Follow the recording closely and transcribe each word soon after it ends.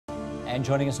And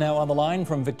joining us now on the line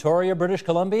from Victoria, British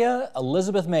Columbia,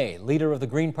 Elizabeth May, leader of the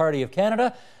Green Party of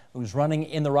Canada, who's running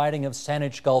in the riding of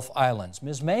Saanich Gulf Islands.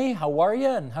 Ms. May, how are you,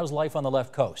 and how's life on the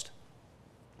left coast?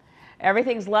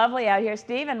 Everything's lovely out here,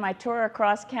 Steve, and my tour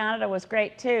across Canada was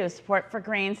great too. Support for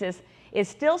Greens is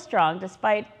still strong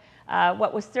despite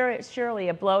what was surely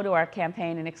a blow to our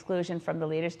campaign and exclusion from the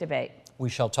leaders' debate. We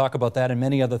shall talk about that and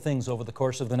many other things over the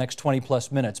course of the next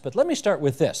 20+ minutes. But let me start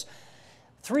with this.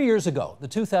 3 years ago, the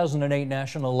 2008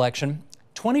 national election,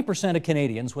 20% of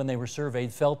Canadians, when they were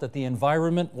surveyed, felt that the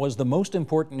environment was the most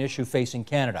important issue facing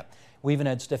Canada. We even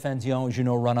had Stéphane Dion, as you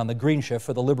know, run on the Green shift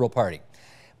for the Liberal Party.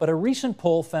 But a recent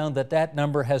poll found that that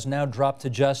number has now dropped to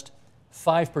just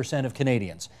 5% of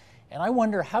Canadians. And I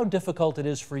wonder how difficult it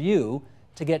is for you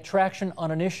to get traction on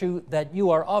an issue that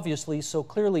you are obviously so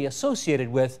clearly associated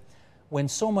with when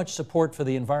so much support for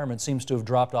the environment seems to have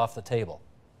dropped off the table.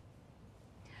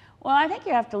 Well, I think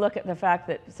you have to look at the fact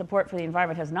that support for the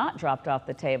environment has not dropped off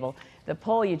the table. The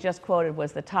poll you just quoted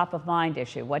was the top of mind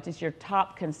issue. What is your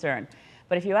top concern?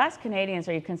 But if you ask Canadians,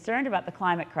 are you concerned about the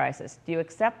climate crisis? Do you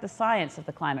accept the science of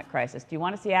the climate crisis? Do you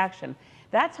want to see action?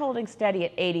 That's holding steady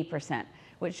at 80%,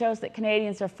 which shows that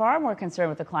Canadians are far more concerned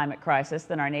with the climate crisis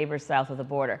than our neighbors south of the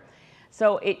border.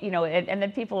 So, and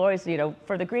then people always,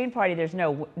 for the Green Party,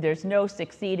 there's no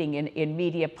succeeding in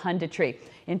media punditry.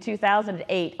 In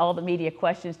 2008, all the media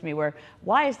questions to me were,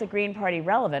 why is the Green Party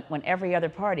relevant when every other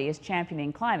party is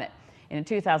championing climate? And in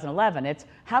 2011, it's,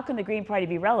 how can the Green Party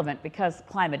be relevant because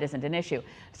climate isn't an issue?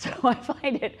 So I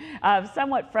find it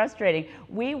somewhat frustrating.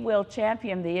 We will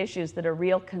champion the issues that are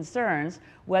real concerns,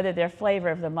 whether they're flavor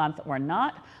of the month or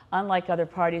not. Unlike other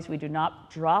parties, we do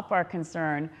not drop our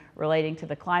concern relating to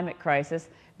the climate crisis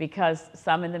because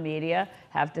some in the media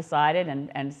have decided,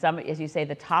 and some, as you say,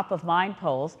 the top of mind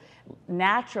polls,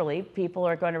 naturally people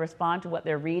are going to respond to what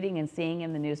they're reading and seeing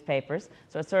in the newspapers.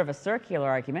 So it's sort of a circular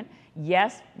argument.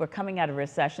 Yes, we're coming out of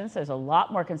recession, so there's a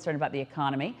lot more concern about the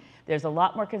economy. There's a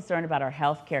lot more concern about our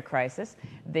healthcare crisis.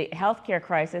 The healthcare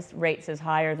crisis rates is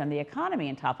higher than the economy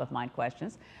in top of mind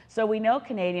questions. So we know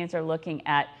Canadians are looking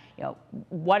at,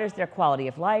 what is their quality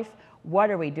of life? What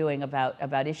are we doing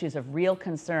about issues of real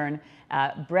concern,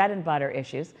 bread and butter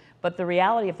issues? But the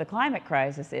reality of the climate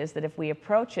crisis is that if we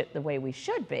approach it the way we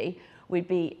should be, we'd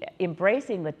be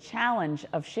embracing the challenge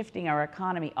of shifting our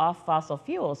economy off fossil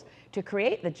fuels to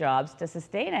create the jobs, to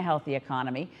sustain a healthy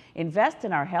economy, invest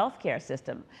in our healthcare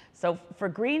system. So for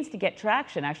Greens to get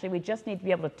traction, actually, we just need to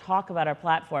be able to talk about our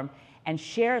platform and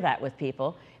share that with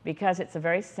people because it's a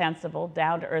very sensible,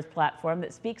 down-to-earth platform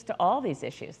that speaks to all these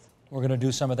issues. We're going to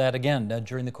do some of that again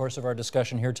during the course of our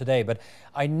discussion here today. But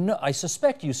I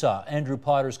suspect you saw Andrew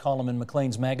Potter's column in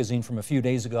Maclean's magazine from a few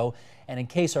days ago. And in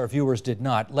case our viewers did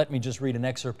not, let me just read an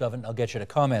excerpt of it and I'll get you to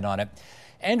comment on it.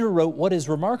 Andrew wrote, "What is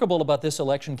remarkable about this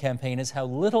election campaign is how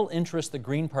little interest the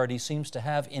Green Party seems to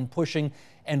have in pushing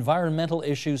environmental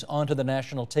issues onto the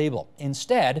national table.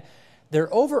 Instead,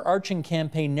 their overarching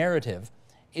campaign narrative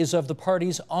is of the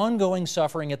party's ongoing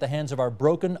suffering at the hands of our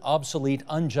broken, obsolete,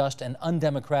 unjust, and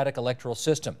undemocratic electoral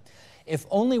system. If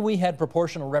only we had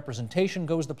proportional representation,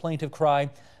 goes the plaintive cry,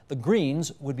 the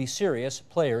Greens would be serious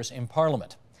players in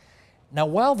Parliament." Now,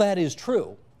 while that is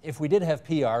true, if we did have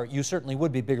PR, you certainly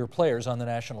would be bigger players on the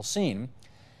national scene.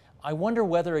 I wonder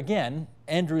whether, again,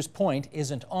 Andrew's point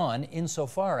isn't on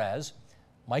insofar as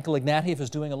Michael Ignatieff is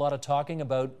doing a lot of talking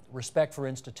about respect for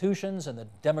institutions and the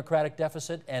democratic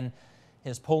deficit, and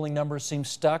his polling numbers seem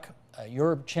stuck.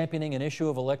 You're championing an issue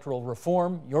of electoral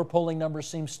reform. Your polling numbers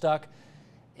seem stuck.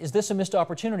 Is this a missed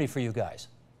opportunity for you guys?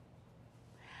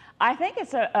 I think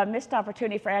it's a missed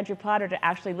opportunity for Andrew Potter to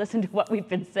actually listen to what we've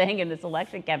been saying in this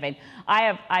election campaign.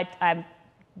 I'm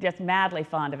just madly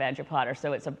fond of Andrew Potter,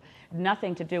 so it's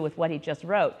nothing to do with what he just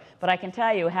wrote. But I can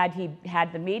tell you,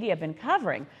 had the media been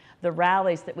covering the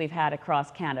rallies that we've had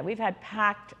across Canada, we've had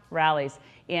packed rallies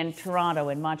in Toronto,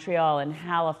 in Montreal, in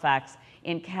Halifax,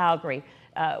 in Calgary.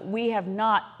 We have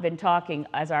not been talking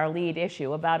as our lead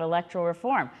issue about electoral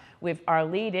reform. Our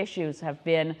lead issues have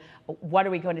been, what are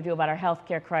we going to do about our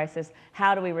healthcare crisis?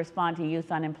 How do we respond to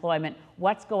youth unemployment?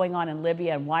 What's going on in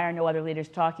Libya and why are no other leaders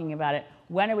talking about it?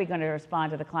 When are we going to respond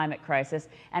to the climate crisis?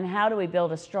 And how do we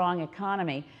build a strong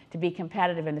economy to be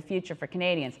competitive in the future for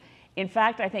Canadians? In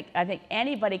fact, I think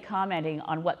anybody commenting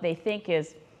on what they think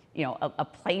is, a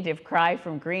plaintive cry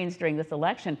from Greens during this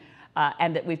election,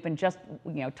 and that we've been just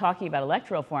talking about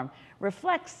electoral reform,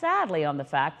 reflects sadly on the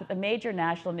fact that the major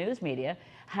national news media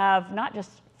have not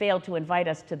just failed to invite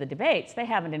us to the debates, they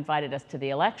haven't invited us to the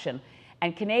election.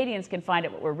 And Canadians can find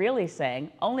out what we're really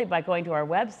saying only by going to our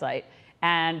website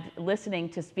and listening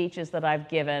to speeches that I've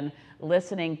given,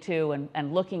 listening to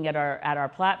and looking at our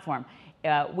platform.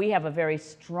 we have a very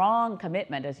strong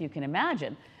commitment, as you can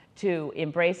imagine, to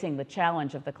embracing the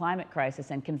challenge of the climate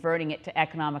crisis and converting it to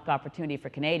economic opportunity for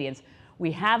Canadians.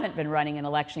 We haven't been running an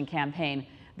election campaign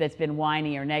that's been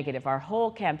whiny or negative. Our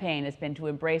whole campaign has been to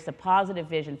embrace a positive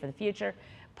vision for the future,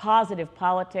 positive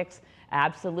politics,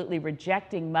 absolutely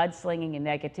rejecting mudslinging and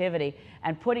negativity,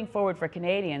 and putting forward for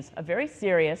Canadians a very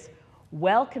serious,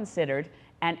 well-considered,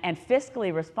 and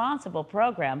fiscally responsible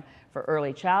program for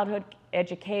early childhood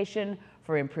education,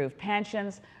 for improved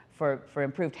pensions, for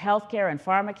improved health care and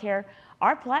pharmacare.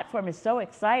 Our platform is so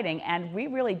exciting, and we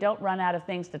really don't run out of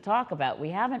things to talk about. We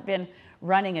haven't been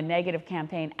running a negative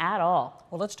campaign at all.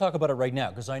 Well, let's talk about it right now,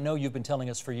 because I know you've been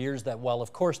telling us for years that while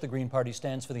of course the Green Party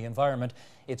stands for the environment,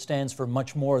 it stands for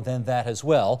much more than that as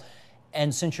well.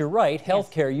 And since you're right,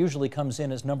 healthcare usually comes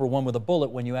in as number one with a bullet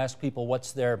when you ask people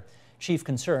what's their chief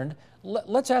concern.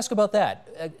 Let's ask about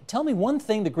that. Tell me one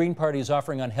thing the Green Party is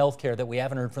offering on healthcare that we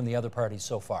haven't heard from the other parties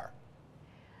so far.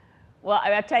 Well,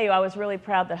 I tell you, I was really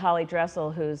proud that Holly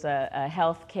Dressel, who's a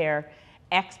healthcare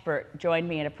expert, joined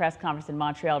me in a press conference in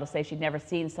Montreal to say she'd never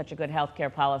seen such a good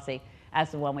healthcare policy as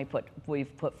the one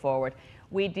we've put forward.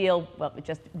 We deal, well,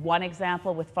 just one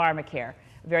example, with pharmacare,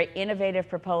 a very innovative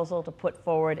proposal to put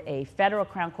forward a federal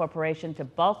crown corporation to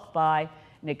bulk buy,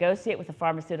 negotiate with the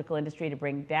pharmaceutical industry to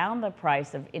bring down the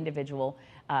price of individual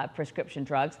prescription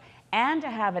drugs, and to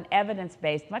have an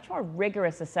evidence-based, much more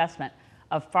rigorous assessment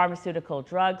of pharmaceutical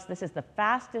drugs. This is the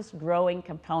fastest growing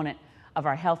component of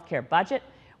our healthcare budget.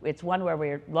 It's one where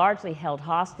we're largely held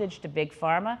hostage to big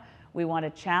pharma. We want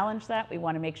to challenge that. We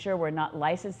want to make sure we're not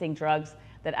licensing drugs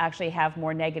that actually have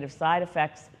more negative side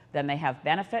effects than they have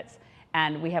benefits.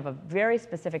 And we have a very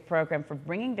specific program for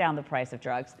bringing down the price of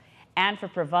drugs and for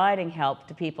providing help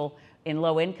to people in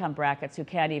low income brackets who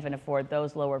can't even afford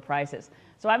those lower prices.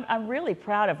 So I'm really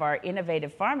proud of our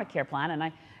innovative pharmacare plan,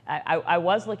 and I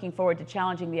was looking forward to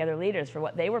challenging the other leaders for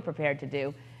what they were prepared to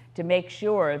do to make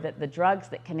sure that the drugs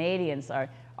that Canadians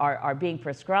are being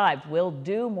prescribed will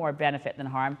do more benefit than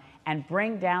harm and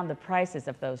bring down the prices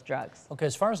of those drugs. Okay,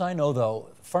 as far as I know though,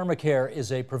 pharmacare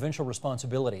is a provincial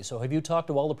responsibility. So have you talked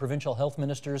to all the provincial health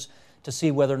ministers to see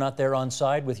whether or not they're on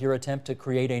side with your attempt to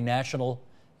create a national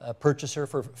purchaser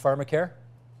for pharmacare?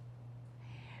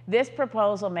 This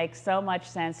proposal makes so much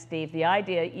sense, Steve. The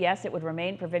idea, yes, it would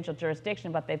remain provincial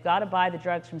jurisdiction, but they've got to buy the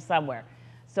drugs from somewhere.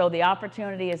 So the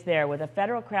opportunity is there with a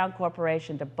federal crown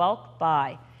corporation to bulk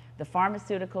buy the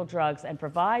pharmaceutical drugs and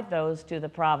provide those to the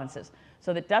provinces.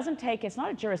 So that doesn't take, it's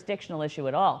not a jurisdictional issue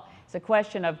at all. It's a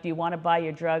question of, do you want to buy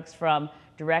your drugs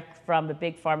direct from the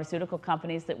big pharmaceutical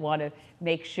companies that want to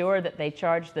make sure that they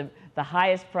charge the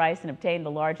highest price and obtain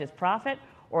the largest profit?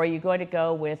 Or are you going to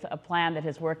go with a plan that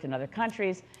has worked in other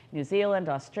countries, New Zealand,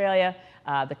 Australia?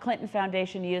 The Clinton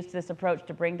Foundation used this approach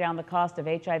to bring down the cost of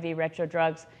HIV retro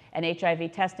drugs and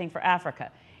HIV testing for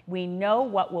Africa. We know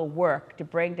what will work to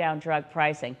bring down drug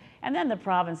pricing, and then the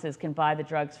provinces can buy the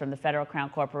drugs from the Federal Crown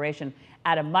Corporation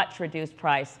at a much reduced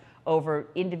price over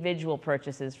individual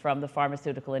purchases from the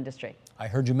pharmaceutical industry. I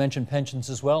heard you mention pensions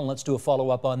as well, and let's do a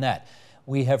follow-up on that.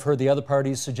 We have heard the other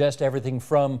parties suggest everything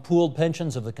from pooled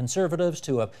pensions of the Conservatives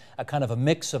to a kind of a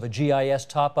mix of a GIS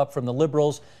top-up from the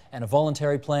Liberals and a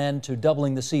voluntary plan to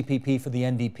doubling the CPP for the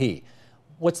NDP.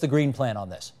 What's the Green plan on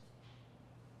this?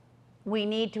 We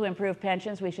need to improve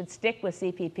pensions. We should stick with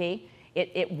CPP.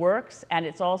 It works, and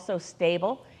it's also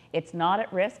stable. It's not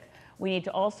at risk. We need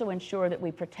to also ensure that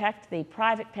we protect the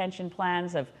private pension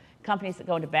plans of companies that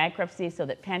go into bankruptcy so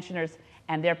that pensioners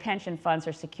and their pension funds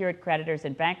are secured creditors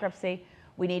in bankruptcy.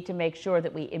 We need to make sure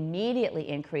that we immediately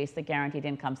increase the guaranteed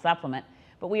income supplement.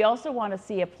 But we also want to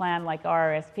see a plan like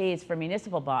RRSPs for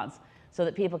municipal bonds so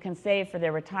that people can save for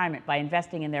their retirement by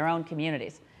investing in their own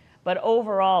communities. But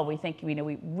overall, we think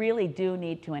we really do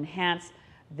need to enhance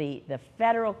the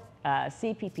federal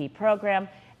CPP program,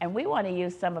 and we want to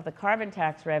use some of the carbon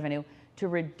tax revenue to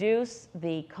reduce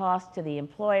the cost to the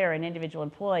employer and individual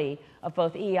employee of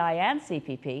both EI and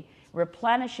CPP,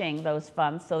 replenishing those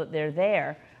funds so that they're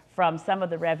there from some of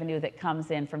the revenue that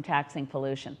comes in from taxing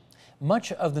pollution.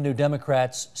 Much of the New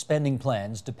Democrats' spending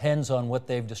plans depends on what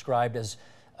they've described as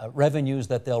revenues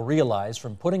that they'll realize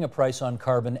from putting a price on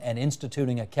carbon and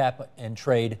instituting a cap and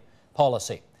trade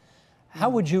policy.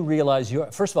 How would you realize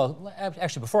your, first of all,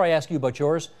 actually before I ask you about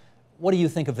yours, what do you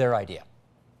think of their idea?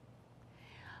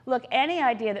 Look, any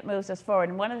idea that moves us forward,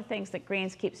 and one of the things that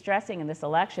Greens keep stressing in this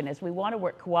election is we want to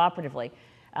work cooperatively.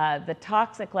 The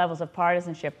toxic levels of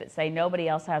partisanship that say nobody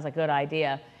else has a good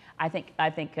idea, I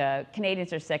think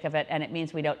Canadians are sick of it, and it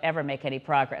means we don't ever make any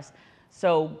progress.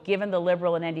 So given the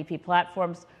Liberal and NDP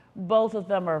platforms, both of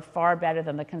them are far better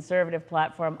than the Conservative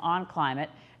platform on climate.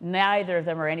 Neither of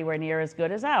them are anywhere near as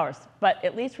good as ours, but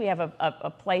at least we have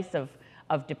a place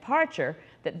of departure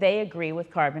that they agree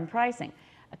with carbon pricing.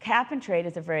 A cap and trade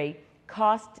is a very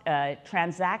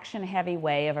transaction-heavy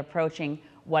way of approaching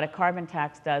what a carbon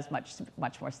tax does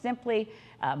much more simply.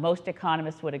 Most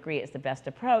economists would agree it's the best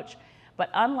approach. But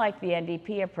unlike the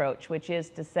NDP approach, which is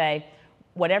to say,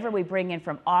 whatever we bring in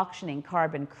from auctioning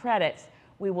carbon credits,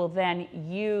 we will then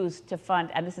use to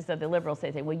fund, and this is what the Liberals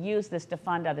say, we'll use this to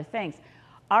fund other things.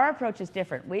 Our approach is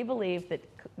different. We believe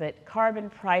that carbon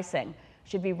pricing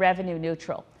should be revenue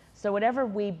neutral. So whatever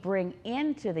we bring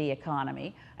into the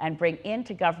economy and bring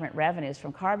into government revenues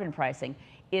from carbon pricing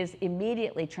is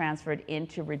immediately transferred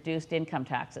into reduced income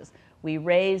taxes. We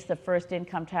raise the first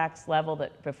income tax level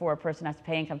that before a person has to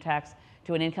pay income tax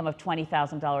to an income of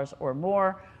 $20,000 or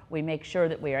more. We make sure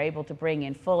that we are able to bring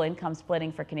in full income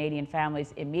splitting for Canadian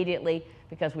families immediately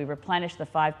because we replenish the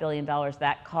 $5 billion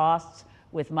that costs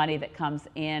with money that comes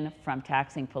in from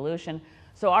taxing pollution.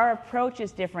 So our approach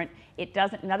is different. It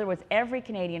doesn't, in other words, every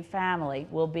Canadian family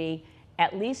will be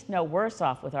at least no worse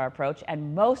off with our approach,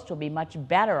 and most will be much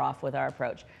better off with our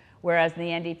approach. Whereas the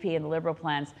NDP and the Liberal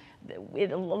plans,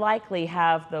 it'll likely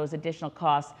have those additional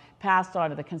costs passed on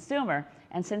to the consumer.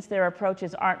 And since their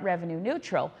approaches aren't revenue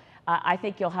neutral, I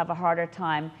think you'll have a harder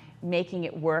time making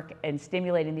it work and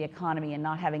stimulating the economy and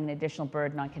not having an additional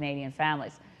burden on Canadian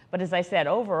families. But as I said,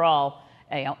 overall,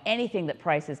 anything that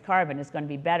prices carbon is going to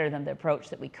be better than the approach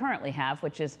that we currently have,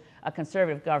 which is a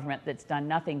Conservative government that's done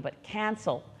nothing but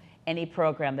cancel any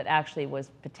program that actually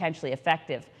was potentially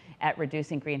effective at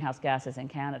reducing greenhouse gases in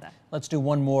Canada. Let's do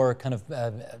one more kind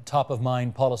of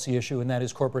top-of-mind policy issue, and that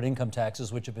is corporate income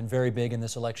taxes, which have been very big in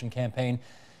this election campaign.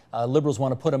 Liberals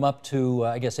want to put them up to,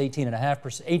 I guess,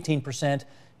 18%.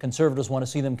 Conservatives want to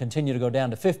see them continue to go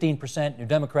down to 15%. New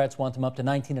Democrats want them up to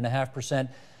 19.5%.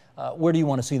 Where do you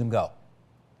want to see them go?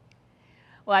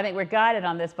 Well, I think we're guided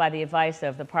on this by the advice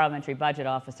of the Parliamentary Budget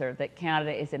Officer that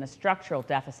Canada is in a structural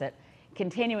deficit.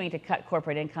 Continuing to cut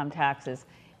corporate income taxes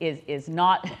is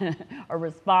not a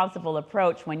responsible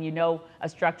approach when you know a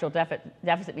structural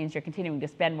deficit means you're continuing to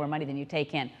spend more money than you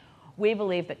take in. We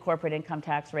believe that corporate income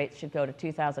tax rates should go to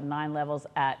 2009 levels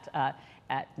at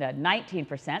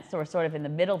 19%, so we're sort of in the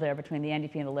middle there between the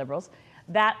NDP and the Liberals.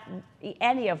 That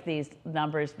any of these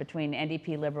numbers between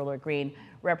NDP, Liberal, or Green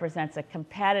represents a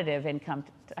competitive income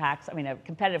tax, a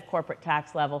competitive corporate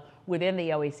tax level within the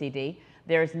OECD.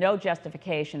 There is no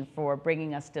justification for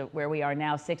bringing us to where we are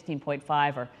now,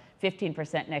 16.5 or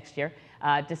 15% next year.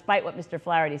 Despite what Mr.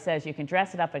 Flaherty says, you can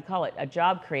dress it up and call it a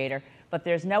job creator, but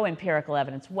there's no empirical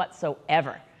evidence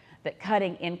whatsoever that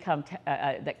cutting income,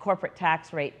 that corporate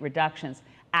tax rate reductions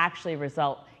actually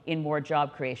result in more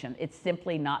job creation. It's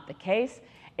simply not the case.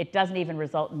 It doesn't even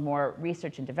result in more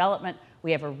research and development.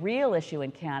 We have a real issue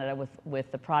in Canada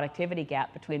with the productivity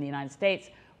gap between the United States.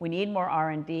 We need more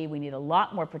R&D. We need a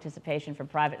lot more participation from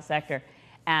private sector.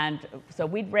 And so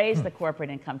we'd raise the corporate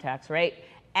income tax rate,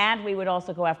 and we would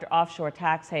also go after offshore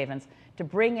tax havens to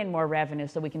bring in more revenue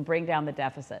so we can bring down the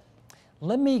deficit.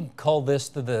 Let me call this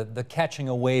the catching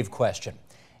a wave question.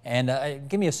 And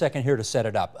give me a second here to set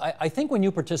it up. I think when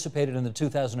you participated in the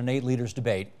 2008 leaders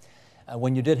debate,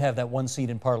 when you did have that one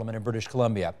seat in Parliament in British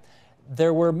Columbia,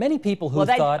 there were many people who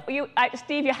thought...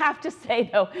 Steve, you have to say,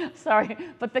 though, sorry,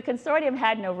 but the consortium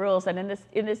had no rules, and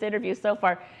in this interview so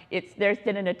far, there's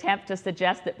been an attempt to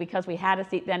suggest that because we had a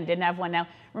seat then, didn't have one now.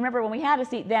 Remember, when we had a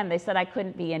seat then, they said I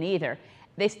couldn't be in either.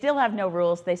 They still have no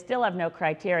rules. They still have no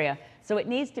criteria. So it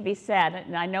needs to be said,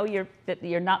 and I know that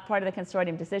you're not part of the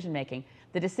consortium decision-making.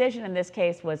 The decision in this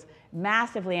case was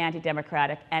massively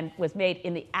anti-democratic and was made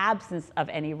in the absence of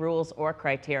any rules or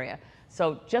criteria.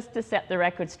 So just to set the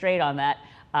record straight on that,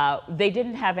 they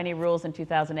didn't have any rules in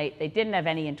 2008. They didn't have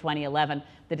any in 2011.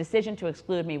 The decision to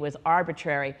exclude me was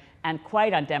arbitrary and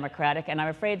quite undemocratic, and I'm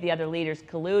afraid the other leaders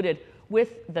colluded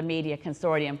with the media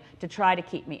consortium to try to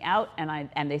keep me out,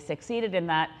 and they succeeded in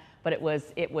that. But it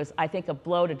was, I think, a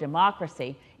blow to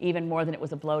democracy, even more than it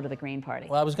was a blow to the Green Party.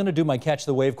 Well, I was going to do my catch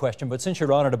the wave question, but since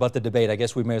you're on it about the debate, I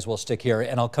guess we may as well stick here,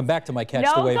 and I'll come back to my catch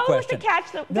the wave question.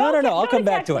 No, I'll come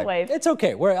back to it. It's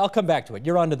okay. I'll come back to it.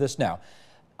 You're on to this now.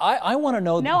 I want to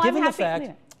know,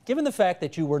 given the fact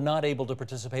that you were not able to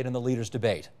participate in the leaders'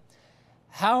 debate,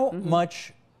 how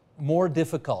much more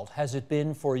difficult has it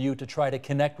been for you to try to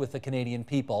connect with the Canadian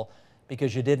people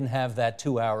because you didn't have that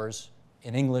 2 hours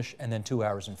in English and then 2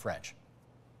 hours in French?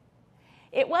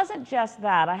 It wasn't just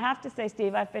that. I have to say,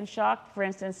 Steve, I've been shocked, for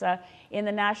instance, in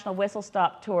the National Whistle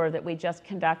Stop Tour that we just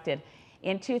conducted.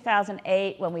 In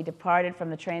 2008, when we departed from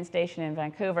the train station in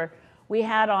Vancouver, we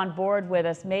had on board with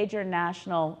us major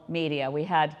national media. We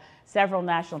had several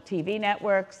national TV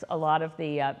networks, a lot of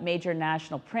the major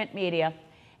national print media.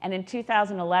 And in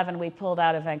 2011, we pulled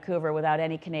out of Vancouver without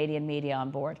any Canadian media on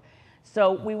board.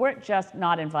 So we weren't just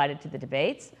not invited to the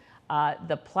debates.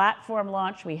 The platform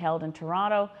launch we held in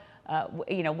Toronto,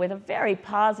 with a very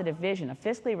positive vision, a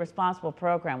fiscally responsible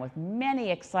program with many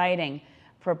exciting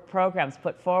programs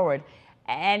put forward.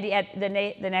 And yet the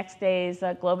next day's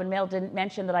Globe and Mail didn't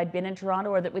mention that I'd been in Toronto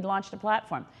or that we'd launched a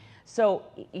platform. So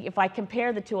if I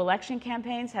compare the two election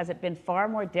campaigns, has it been far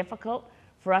more difficult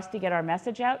for us to get our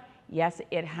message out? Yes,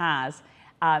 it has.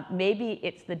 Maybe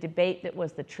it's the debate that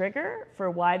was the trigger for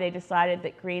why they decided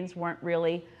that Greens weren't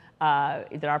really,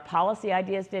 that our policy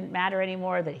ideas didn't matter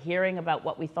anymore, that hearing about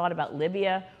what we thought about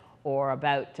Libya or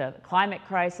about the climate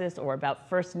crisis or about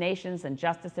First Nations and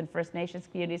justice in First Nations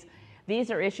communities,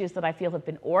 these are issues that I feel have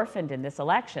been orphaned in this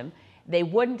election. They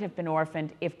wouldn't have been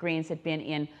orphaned if Greens had been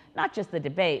in not just the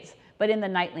debates, but in the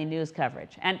nightly news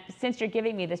coverage. And since you're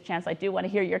giving me this chance, I do want to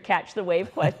hear your catch the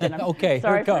wave question. I'm okay,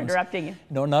 sorry for interrupting you.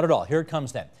 No, not at all. Here it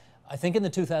comes then. I think in the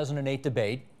 2008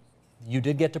 debate, you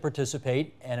did get to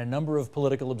participate, and a number of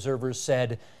political observers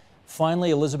said,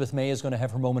 finally, Elizabeth May is going to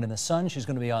have her moment in the sun. She's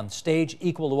going to be on stage,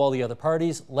 equal to all the other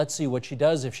parties. Let's see what she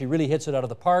does. If she really hits it out of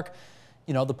the park,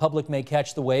 the public may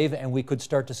catch the wave and we could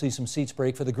start to see some seats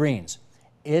break for the Greens.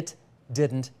 It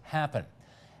didn't happen.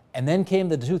 And then came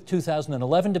the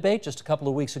 2011 debate just a couple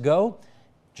of weeks ago.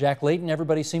 Jack Layton,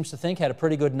 everybody seems to think, had a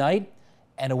pretty good night.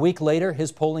 And a week later,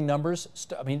 his polling numbers,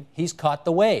 he's caught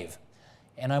the wave.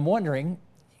 And I'm wondering,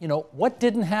 what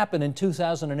didn't happen in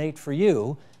 2008 for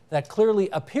you that clearly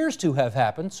appears to have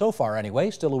happened, so far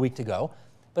anyway, still a week to go,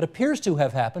 but appears to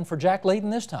have happened for Jack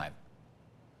Layton this time?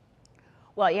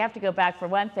 Well, you have to go back for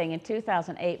one thing. In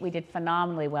 2008, we did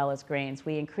phenomenally well as Greens.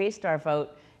 We increased our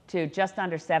vote to just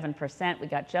under 7%. We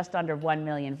got just under 1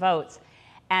 million votes.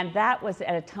 And that was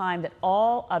at a time that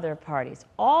all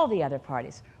the other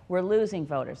parties, were losing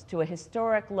voters to a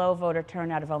historic low voter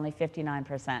turnout of only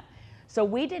 59%. So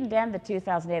we didn't end the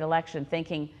 2008 election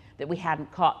thinking that we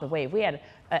hadn't caught the wave. We had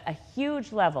a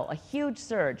huge level, a huge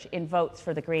surge in votes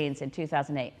for the Greens in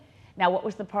 2008. Now, what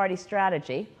was the party's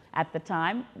strategy? At the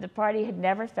time, the party had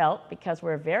never felt, because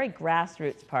we're a very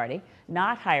grassroots party,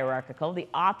 not hierarchical, the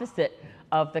opposite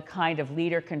of the kind of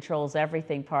leader controls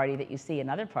everything party that you see in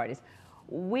other parties,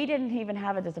 we didn't even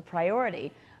have it as a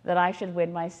priority that I should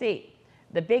win my seat.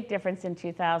 The big difference in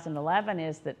 2011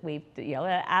 is that we,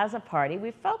 as a party,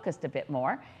 we focused a bit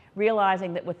more,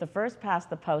 realizing that with the first past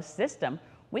the post system,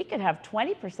 we could have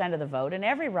 20% of the vote in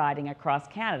every riding across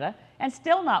Canada and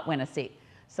still not win a seat.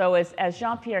 So as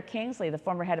Jean-Pierre Kingsley, the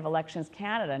former head of Elections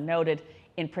Canada, noted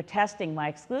in protesting my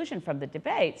exclusion from the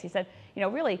debates, he said,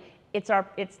 really, it's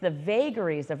the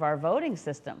vagaries of our voting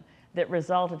system that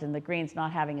resulted in the Greens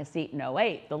not having a seat in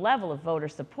 2008. The level of voter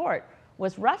support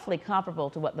was roughly comparable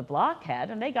to what the Bloc had,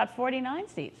 and they got 49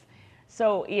 seats.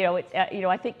 So,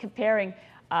 I think comparing,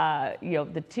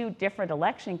 the two different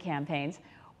election campaigns,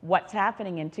 what's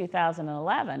happening in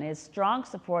 2011 is strong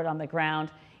support on the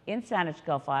ground in Saanich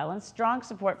Gulf Islands, strong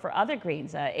support for other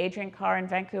Greens, Adrian Carr in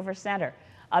Vancouver Centre,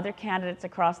 other candidates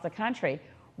across the country,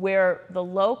 where the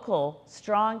local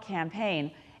strong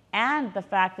campaign and the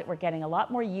fact that we're getting a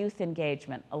lot more youth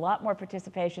engagement, a lot more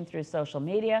participation through social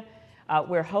media,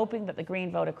 we're hoping that the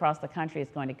Green vote across the country is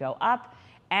going to go up,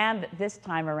 and this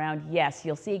time around, yes,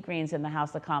 you'll see Greens in the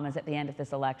House of Commons at the end of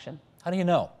this election. How do you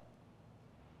know?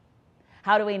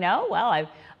 How do we know? Well,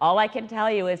 all I can tell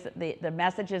you is that the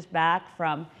message is back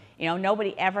from,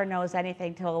 nobody ever knows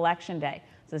anything till Election Day.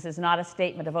 So this is not a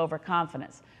statement of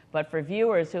overconfidence. But for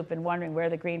viewers who've been wondering where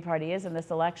the Green Party is in this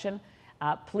election,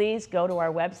 please go to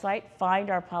our website, find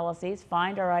our policies,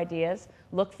 find our ideas,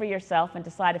 look for yourself, and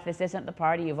decide if this isn't the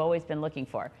party you've always been looking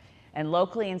for. And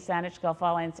locally in Saanich Gulf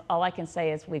Islands, all I can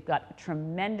say is we've got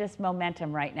tremendous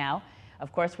momentum right now.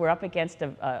 Of course, we're up against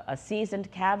a seasoned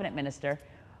cabinet minister,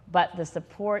 but the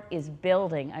support is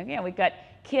building. We've got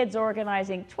kids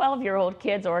organizing, 12-year-old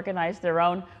kids organize their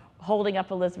own, holding up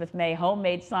Elizabeth May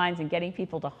homemade signs and getting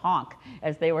people to honk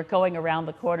as they were going around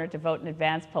the corner to vote in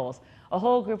advance polls. A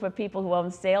whole group of people who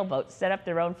own sailboats set up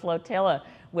their own flotilla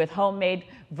with homemade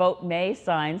Vote May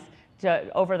signs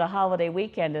over the holiday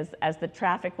weekend as the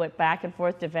traffic went back and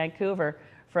forth to Vancouver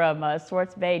from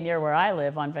Swartz Bay, near where I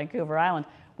live on Vancouver Island,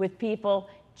 with people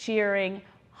cheering,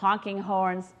 honking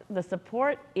horns. The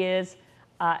support is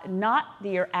not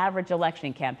your average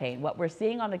election campaign. What we're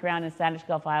seeing on the ground in Saanich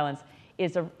Gulf Islands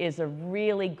is a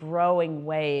really growing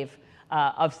wave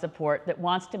of support that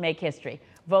wants to make history.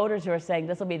 Voters who are saying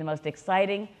this will be the most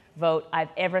exciting vote I've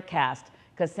ever cast,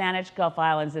 because Saanich Gulf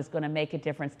Islands is going to make a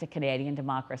difference to Canadian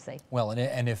democracy. Well,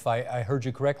 and if I heard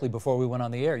you correctly before we went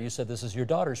on the air, you said this is your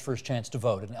daughter's first chance to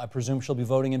vote, and I presume she'll be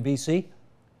voting in BC?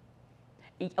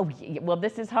 Oh, well,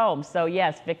 this is home, so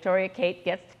yes, Victoria Kate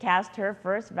gets to cast her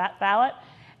first ballot,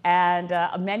 and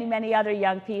many, many other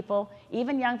young people,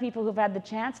 even young people who've had the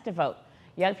chance to vote.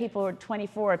 Young people who are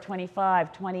 24,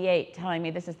 25, 28, telling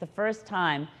me this is the first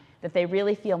time that they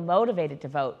really feel motivated to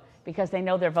vote because they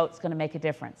know their vote's going to make a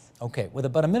difference. Okay, with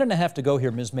about a minute and a half to go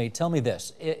here, Ms. May, tell me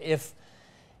this. If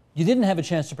you didn't have a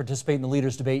chance to participate in the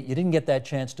leaders' debate, you didn't get that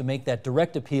chance to make that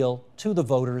direct appeal to the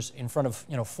voters in front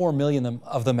of 4 million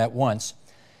of them at once.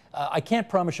 I can't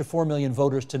promise you 4 million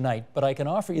voters tonight, but I can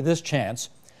offer you this chance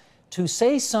to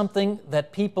say something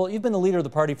that people, you've been the leader of the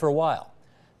party for a while,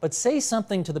 but say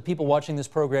something to the people watching this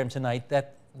program tonight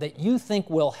that you think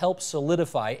will help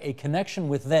solidify a connection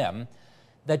with them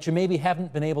that you maybe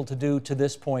haven't been able to do to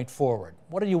this point forward.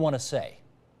 What do you want to say?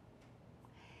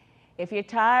 If you're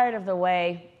tired of the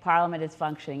way Parliament is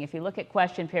functioning, if you look at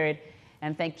question period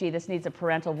and think, gee, this needs a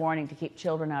parental warning to keep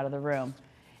children out of the room,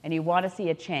 and you want to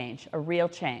see a change, a real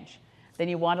change, then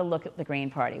you want to look at the Green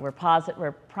Party. We're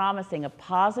promising a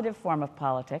positive form of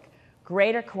politics,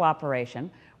 greater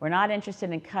cooperation. We're not interested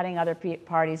in cutting other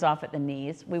parties off at the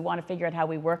knees. We want to figure out how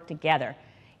we work together.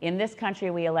 In this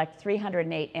country, we elect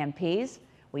 308 MPs.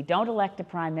 We don't elect a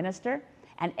prime minister,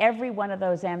 and every one of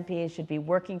those MPs should be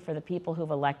working for the people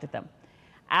who've elected them.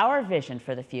 Our vision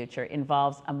for the future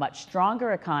involves a much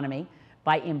stronger economy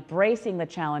by embracing the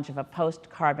challenge of a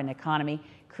post-carbon economy,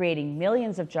 creating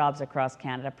millions of jobs across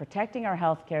Canada, protecting our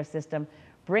healthcare system,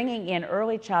 bringing in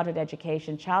early childhood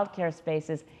education, childcare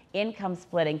spaces, income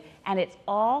splitting, and it's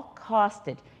all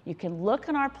costed. You can look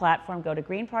on our platform, go to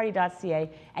greenparty.ca,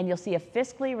 and you'll see a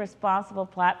fiscally responsible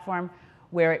platform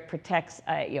where it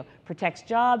protects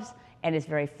jobs and is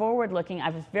very forward-looking. I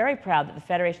was very proud that the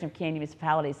Federation of Canadian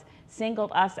Municipalities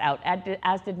singled us out,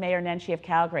 as did Mayor Nenshi of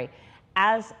Calgary,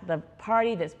 as the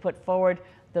party that's put forward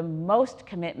the most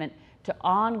commitment to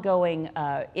ongoing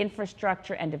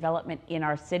infrastructure and development in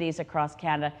our cities across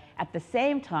Canada. At the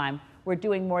same time, we're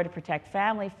doing more to protect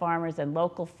family farmers and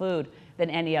local food than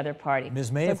any other party.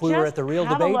 Ms. May, if we were at the real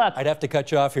debate, I'd have to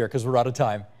cut you off here because we're out of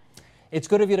time. It's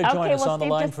good of you to join us on the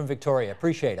line from Victoria.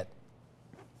 Appreciate it.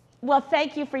 Well,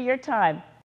 thank you for your time.